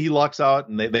knows? Maybe he lucks out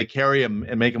and they carry him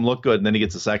and make him look good, and then he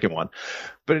gets a second one.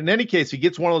 But in any case, if he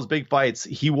gets one of those big fights,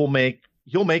 he'll make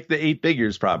the 8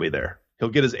 figures probably there. He'll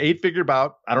get his 8-figure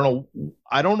bout. I don't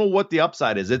know what the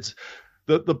upside is. It's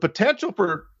the potential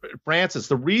for Francis.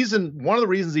 One of the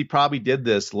reasons he probably did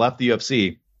this, left the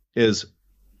UFC, is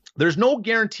there's no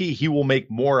guarantee he will make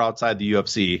more outside the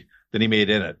UFC than he made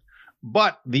in it.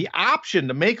 But the option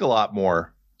to make a lot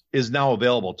more is now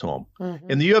available to him.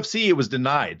 In the UFC, it was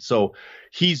denied. So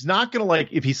he's not going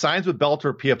to, if he signs with Bellator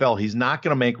or PFL, he's not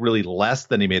going to make really less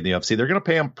than he made in the UFC. They're going to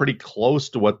pay him pretty close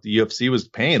to what the UFC was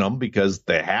paying him because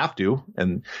they have to.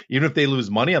 And even if they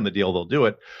lose money on the deal, they'll do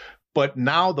it. But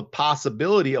now the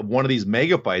possibility of one of these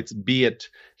mega fights, be it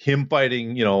him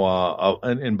fighting,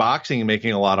 in boxing and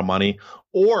making a lot of money,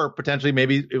 or potentially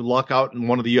maybe luck out and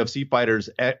one of the UFC fighters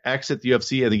exit the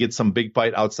UFC and they get some big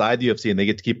fight outside the UFC and they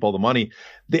get to keep all the money.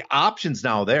 The option's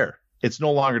now there. It's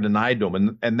no longer denied to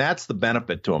him. And that's the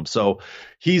benefit to him. So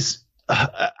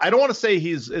I don't want to say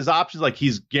his options, like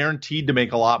he's guaranteed to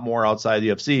make a lot more outside the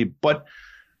UFC, but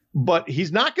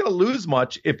he's not going to lose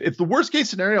much. If the worst case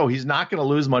scenario, he's not going to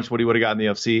lose much what he would have got in the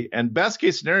UFC. And best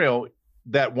case scenario,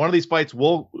 that one of these fights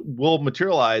will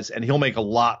materialize and he'll make a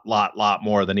lot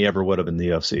more than he ever would have in the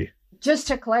UFC. Just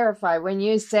to clarify, when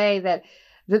you say that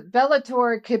the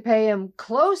Bellator could pay him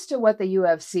close to what the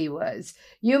UFC was,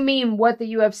 you mean what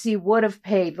the UFC would have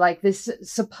paid, like this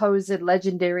supposed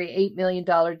legendary $8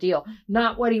 million deal,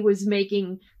 not what he was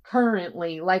making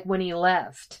currently, like when he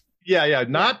left. Yeah.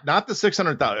 Not the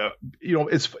 600,000.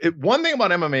 One thing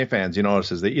about MMA fans, you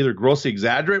notice, is they either grossly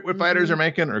exaggerate what fighters are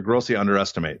making or grossly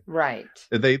underestimate. Right.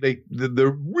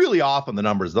 They're really off on the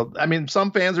numbers. I mean,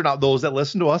 some fans are not. Those that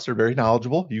listen to us are very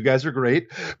knowledgeable. You guys are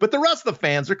great, but the rest of the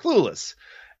fans are clueless.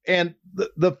 And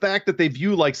the fact that they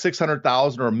view like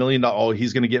 600,000 or $1 million,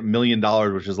 he's going to get $1 million,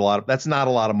 which is that's not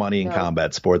a lot of money in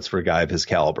combat sports for a guy of his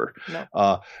caliber.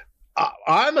 No.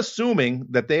 I'm assuming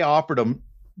that they offered him.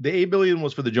 The $8 billion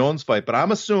was for the Jones fight, but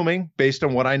I'm assuming, based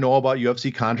on what I know about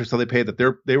UFC contracts, how they pay, that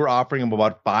they were offering him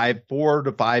about $4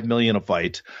 to $5 million a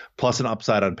fight, plus an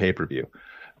upside on pay-per-view.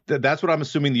 That's what I'm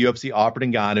assuming the UFC offered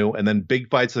Ngannou, and then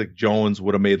big fights like Jones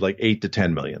would have made like $8 to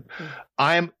 $10 million.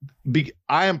 I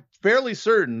am fairly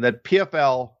certain that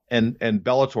PFL and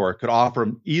Bellator could offer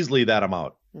him easily that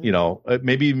amount.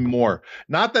 Maybe even more.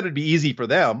 Not that it'd be easy for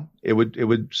them. It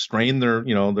would strain their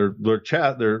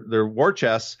war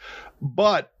chests,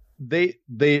 but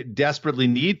they desperately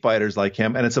need fighters like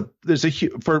him. And for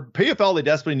PFL, they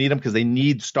desperately need him because they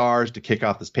need stars to kick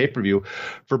off this pay-per-view.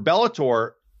 For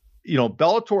Bellator,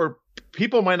 Bellator,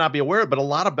 people might not be aware, but a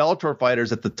lot of Bellator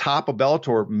fighters at the top of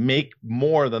Bellator make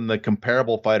more than the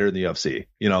comparable fighter in the UFC.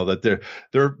 That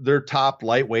their top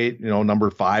lightweight,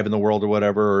 number 5 in the world or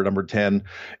whatever, or number 10,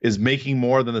 is making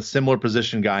more than a similar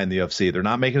position guy in the UFC. They're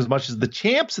not making as much as the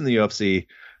champs in the UFC,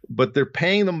 but they're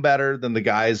paying them better than the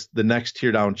guys, the next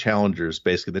tier down challengers,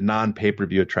 basically the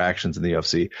non-pay-per-view attractions in the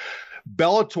UFC.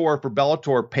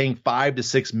 Bellator paying $5 to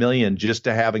 $6 million just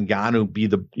to have Ngannou be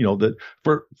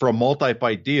for a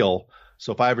multi-fight deal.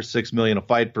 So $5 or $6 million a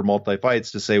fight for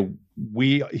multi-fights to say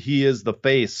he is the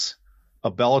face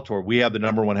of Bellator. We have the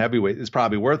number 1 heavyweight. It's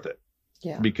probably worth it.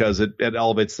 Yeah. Because it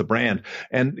elevates the brand.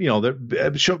 And, with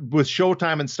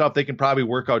Showtime and stuff, they can probably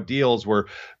work out deals where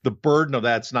the burden of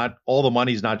that's not, all the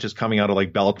money's not just coming out of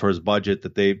like Bellator's budget,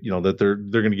 that they, that they're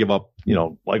going to give up,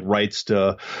 like rights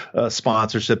to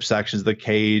sponsorship sections of the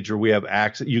cage, or we have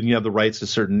access. You can have the rights to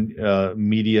certain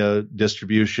media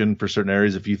distribution for certain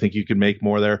areas if you think you can make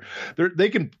more there.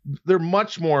 They're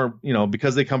much more,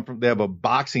 because they have a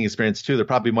boxing experience too. They're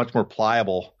probably much more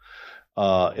pliable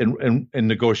in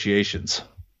negotiations.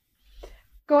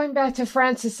 Going back to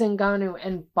Francis Ngannou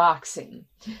and boxing,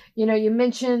 you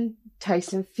mentioned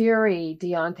Tyson Fury,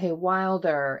 Deontay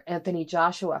Wilder, Anthony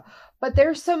Joshua, but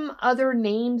there's some other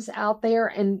names out there,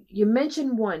 and you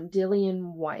mentioned one,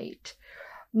 Dillian White.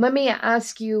 Let me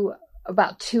ask you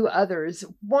about 2 others.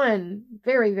 One,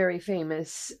 very, very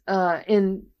famous,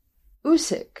 in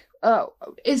Usyk.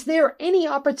 Is there any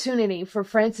opportunity for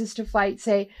Francis to fight,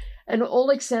 say, an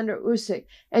Alexander Usyk?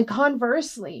 And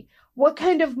conversely, what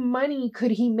kind of money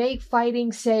could he make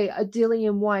fighting, say, a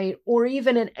Dillian White or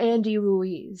even an Andy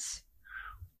Ruiz?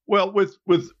 Well, with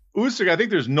Usyk, I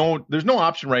think there's no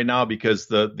option right now because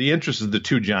the interest is the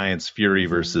 2 giants, Fury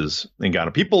versus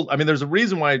Ngannou. People, I mean, there's a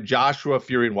reason why Joshua,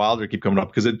 Fury, and Wilder keep coming up,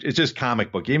 because it's just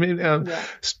comic book. I mean,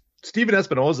 Steven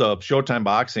Espinoza of Showtime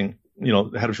Boxing,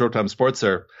 head of Showtime Sports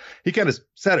there, he kind of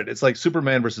said it. It's like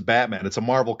Superman versus Batman. It's a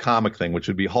Marvel comic thing, which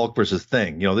would be Hulk versus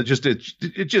Thing.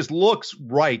 It just looks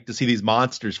right to see these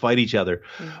monsters fight each other.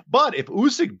 But if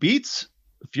Usyk beats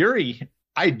Fury,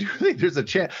 I do think there's a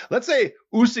chance. Let's say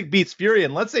Usyk beats Fury,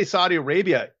 and let's say Saudi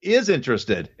Arabia is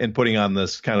interested in putting on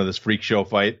this freak show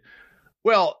fight.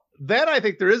 Well, then I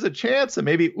think there is a chance that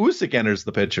maybe Usyk enters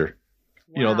the picture.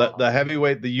 Wow. The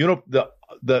heavyweight,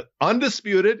 the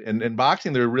undisputed, and in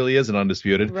boxing there really is an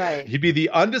undisputed. Right. He'd be the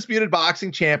undisputed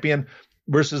boxing champion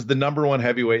versus the number 1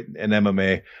 heavyweight in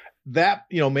MMA. That,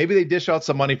 maybe they dish out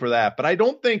some money for that, but I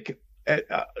don't think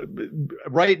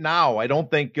right now. I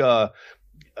don't think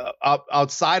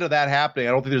outside of that happening,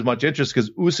 I don't think there's much interest, because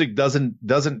Usyk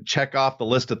doesn't check off the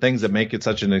list of things that make it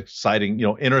such an exciting,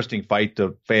 interesting fight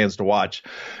to fans to watch.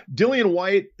 Dillian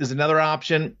White is another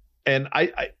option, and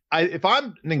if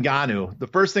I'm Ngannou, the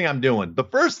first thing I'm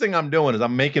doing is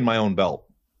I'm making my own belt.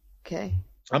 Okay.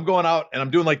 I'm going out and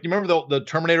I'm doing, like, you remember the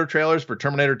Terminator trailers for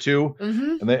Terminator 2?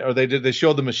 Mm-hmm. And they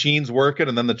showed the machines working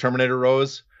and then the Terminator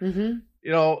rose. Mm-hmm.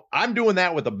 I'm doing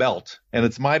that with a belt, and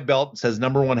it's my belt. It says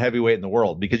number 1 heavyweight in the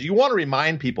world, because you want to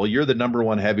remind people you're the number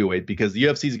 1 heavyweight, because the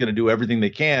UFC is going to do everything they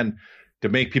can to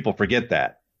make people forget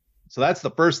that. So that's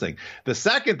the first thing. The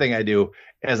second thing I do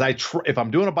is if I'm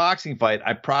doing a boxing fight,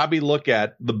 I probably look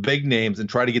at the big names and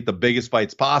try to get the biggest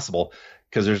fights possible,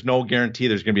 because there's no guarantee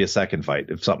there's going to be a second fight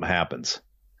if something happens.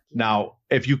 Now,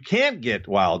 if you can't get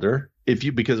Wilder,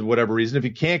 because of whatever reason, if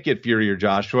you can't get Fury or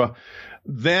Joshua,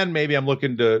 then maybe I'm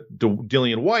looking to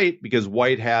Dillian White, because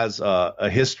White has a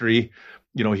history.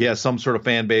 He has some sort of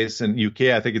fan base in UK.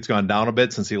 I think it's gone down a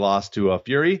bit since he lost to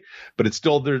Fury, but it's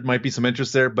still, there might be some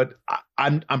interest there. But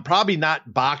I'm probably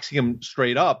not boxing him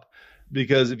straight up,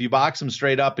 because if you box him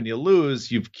straight up and you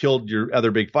lose, you've killed your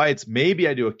other big fights. Maybe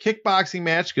I do a kickboxing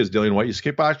match because Dillian Whyte used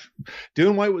to kickbox.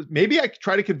 Dillian Whyte was, maybe I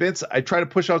try to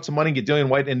push out some money and get Dillian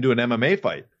Whyte into an MMA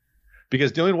fight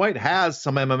because Dillian Whyte has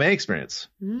some MMA experience.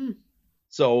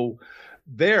 So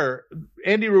there,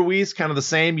 Andy Ruiz, kind of the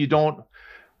same. I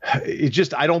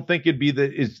don't think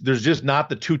there's just not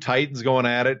the two titans going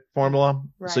at it formula.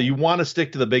 Right. So you want to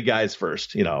stick to the big guys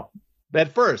first,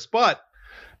 at first, but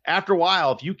after a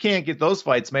while, if you can't get those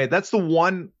fights made, that's the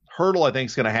one hurdle I think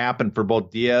is going to happen for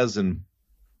both Diaz and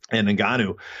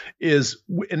Ngannou is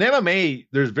in MMA.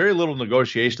 There's very little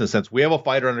negotiation in the sense we have a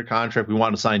fighter under contract. We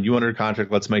want to sign you under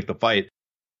contract. Let's make the fight.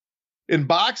 In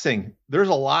boxing, there's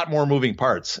a lot more moving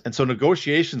parts. And so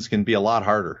negotiations can be a lot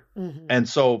harder. And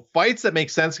so fights that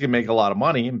make sense can make a lot of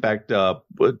money. In fact, one of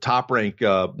the top rank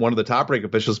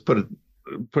officials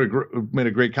made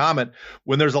a great comment.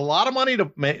 When there's a lot of money to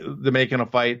make in a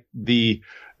fight, the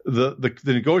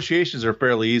negotiations are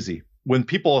fairly easy. When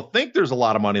people think there's a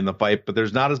lot of money in the fight, but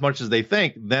there's not as much as they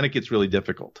think, then it gets really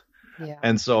difficult. Yeah.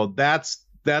 And so that's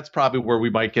probably where we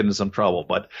might get into some trouble.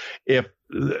 But if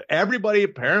everybody,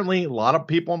 apparently a lot of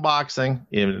people in boxing,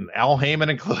 and Al Heyman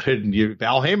included, and if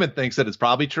Al Heyman thinks that it's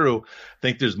probably true,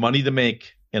 think there's money to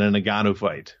make in a Ngannou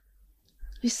fight.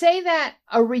 You say that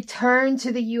a return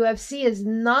to the UFC is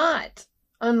not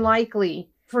unlikely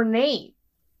for Nate.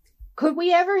 Could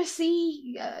we ever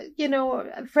see,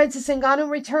 Francis Ngannou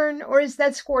return, or is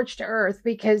that scorched earth?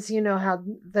 Because you know how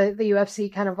the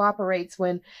UFC kind of operates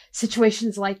when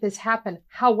situations like this happen.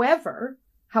 However,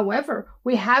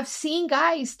 we have seen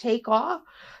guys take off,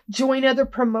 join other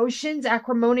promotions,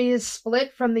 acrimonious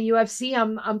split from the UFC.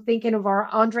 I'm thinking of our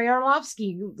Andrei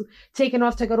Arlovsky taking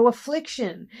off to go to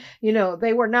Affliction.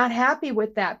 They were not happy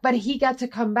with that, but he got to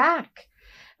come back.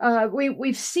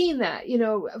 We've seen that,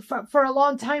 for a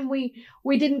long time, we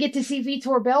didn't get to see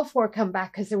Vitor Belfort come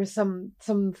back because there was some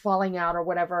falling out or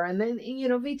whatever. And then,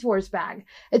 Vitor's back,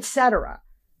 etc.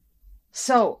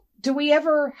 So do we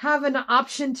ever have an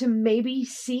option to maybe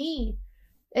see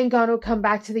Ngannou come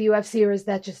back to the UFC, or is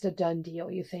that just a done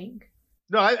deal, you think?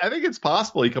 No, I think it's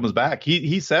possible he comes back.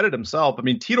 He said it himself. I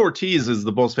mean, Tito Ortiz is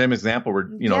the most famous example where,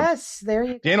 yes, there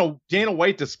you go. Dana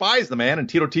White despised the man, and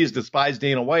Tito Ortiz despised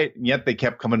Dana White, and yet they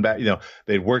kept coming back.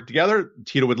 They'd work together.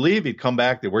 Tito would leave. He'd come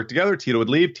back. They'd work together. Tito would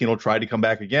leave. Tito tried to come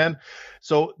back again.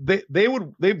 So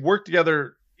they'd work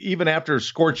together even after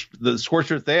the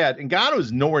scorched earth they had. Ngannou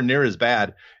is nowhere near as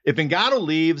bad. If Ngannou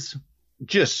leaves,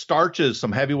 just starches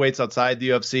some heavyweights outside the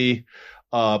UFC.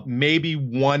 Maybe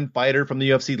one fighter from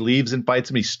the UFC leaves and fights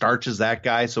him. He starches that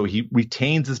guy, so he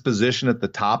retains his position at the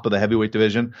top of the heavyweight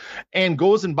division and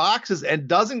goes and boxes and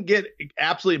doesn't get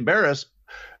absolutely embarrassed.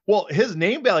 Well, his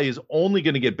name value is only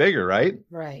going to get bigger, right?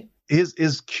 Right.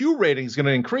 His Q rating is going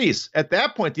to increase. At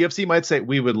that point, the UFC might say,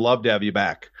 we would love to have you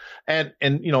back. And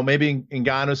maybe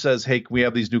Ngannou says, hey, can we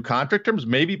have these new contract terms?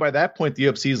 Maybe by that point, the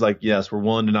UFC is like, yes, we're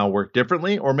willing to now work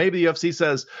differently. Or maybe the UFC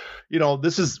says,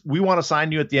 we want to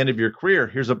sign you at the end of your career.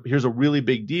 Here's a really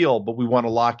big deal, but we want to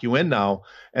lock you in now.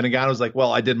 And Ngannou's like,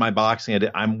 well, I did my boxing.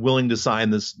 I'm willing to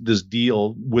sign this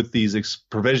deal with these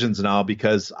provisions now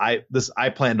because I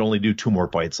plan to only do 2 more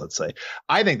fights, let's say.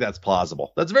 I think that's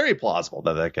plausible. That's very plausible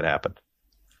that could happen.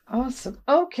 Awesome.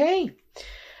 Okay.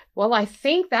 Well, I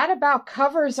think that about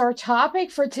covers our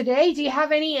topic for today. Do you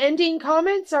have any ending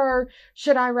comments, or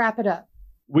should I wrap it up?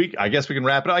 I guess we can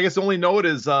wrap it up. I guess the only note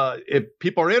is if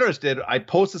people are interested, I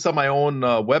post this on my own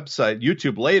website,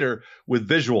 YouTube later with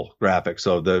visual graphics.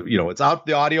 So it's out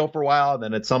the audio for a while. And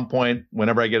then at some point,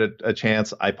 whenever I get a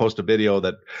chance, I post a video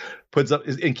that puts up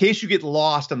in case you get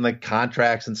lost in the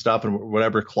contracts and stuff and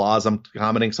whatever clause I'm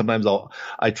commenting. Sometimes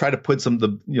I try to put some of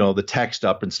the text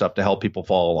up and stuff to help people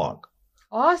follow along.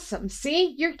 Awesome.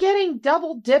 See, you're getting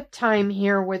double dip time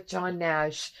here with John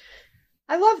Nash.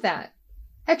 I love that.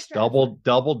 Extra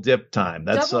double dip time.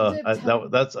 That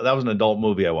was an adult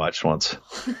movie I watched once.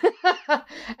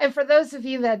 And for those of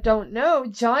you that don't know,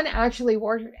 John actually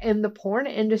worked in the porn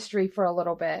industry for a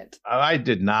little bit. I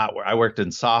did not. I worked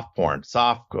in soft porn.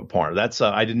 That's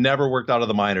I never worked out of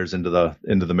the minors into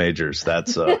the majors.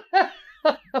 That's okay.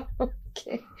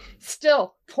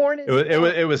 Still, porn is.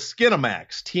 It was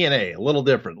Skinamax, TNA, a little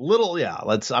different.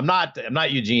 I'm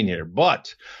not Eugene here,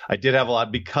 but I did have a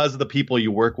lot because of the people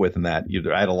you work with in that.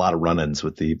 I had a lot of run-ins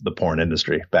with the porn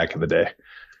industry back in the day.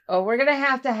 Oh, we're gonna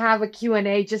have a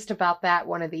Q&A just about that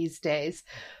one of these days.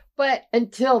 But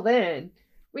until then,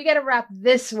 we got to wrap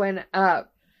this one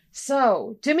up.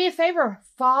 So do me a favor,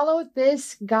 follow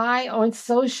this guy on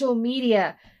social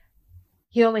media.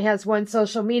 He only has one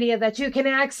social media that you can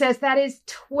access. That is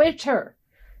Twitter.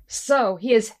 So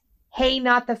he is Hey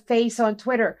Not The Face on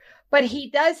Twitter. But he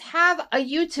does have a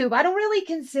YouTube. I don't really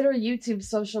consider YouTube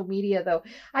social media, though.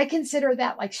 I consider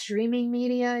that like streaming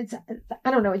media.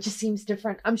 I don't know. It just seems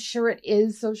different. I'm sure it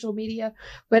is social media,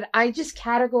 but I just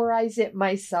categorize it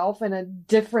myself in a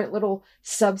different little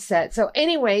subset. So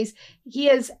anyways, he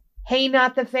is Hey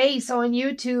Not the Face on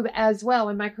YouTube as well.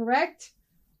 Am I correct?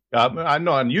 I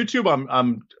know on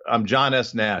YouTube, I'm John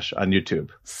S. Nash on YouTube.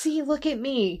 See, look at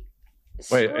me.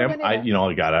 Wait, God, I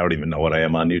don't even know what I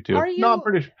am on YouTube. Are you? No, I'm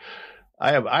pretty.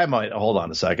 I might. Hold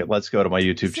on a second. Let's go to my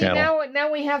YouTube channel.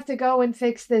 Now we have to go and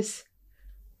fix this.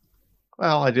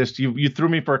 Well, you threw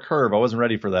me for a curve. I wasn't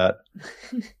ready for that.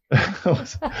 I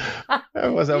was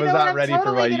not ready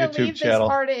for my YouTube leave channel. This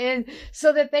part in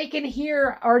so that they can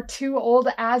hear our two old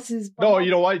asses. No,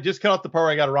 you know what? Just cut out the part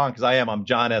where I got it wrong because I'm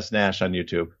John S. Nash on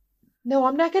YouTube. No,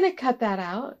 I'm not going to cut that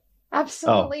out.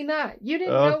 Absolutely not. You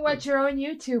didn't know what your own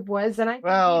YouTube was, and I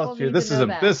think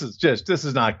this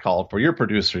is not called for. You're a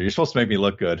producer. You're supposed to make me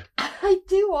look good. I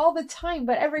do all the time,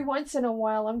 but every once in a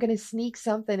while, I'm going to sneak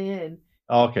something in.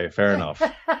 Okay, fair enough.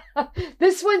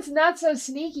 This one's not so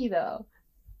sneaky, though.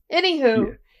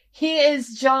 Anywho, He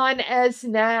is John S.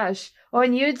 Nash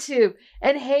on YouTube,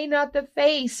 and Hey Not the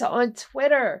Face on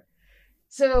Twitter.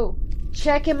 So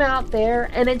check him out there,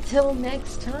 and until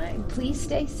next time, please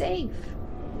stay safe.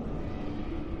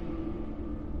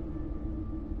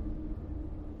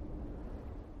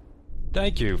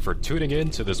 Thank you for tuning in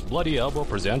to this Bloody Elbow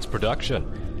Presents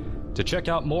production. To check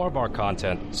out more of our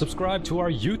content, subscribe to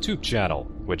our YouTube channel,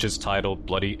 which is titled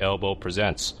Bloody Elbow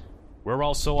Presents. We're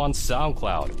also on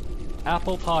SoundCloud,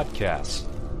 Apple Podcasts,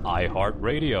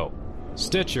 iHeartRadio,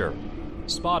 Stitcher,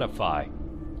 Spotify,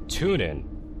 TuneIn,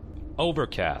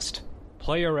 Overcast,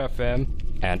 Player FM,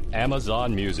 and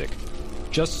Amazon Music.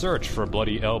 Just search for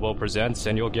Bloody Elbow Presents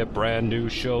and you'll get brand new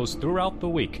shows throughout the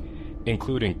week,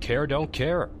 including Care Don't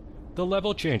Care, the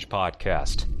Level Change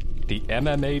Podcast, the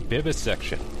MMA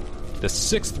Vivisection, the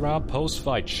 6th Round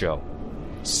Post-Fight Show,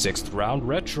 6th Round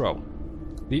Retro,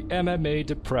 the MMA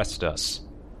Depressed Us,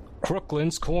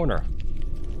 Crooklyn's Corner,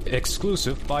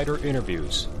 exclusive fighter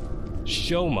interviews,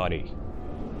 show money,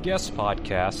 guest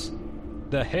podcasts,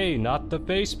 the Hey Not the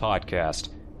Face podcast,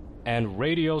 and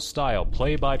radio-style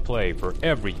play-by-play for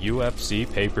every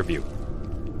UFC pay-per-view.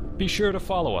 Be sure to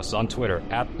follow us on Twitter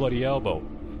at Bloody Elbow,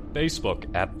 Facebook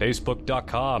at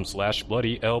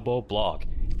facebook.com/bloodyelbowblog,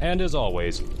 and as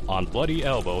always, on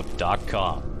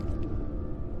bloodyelbow.com.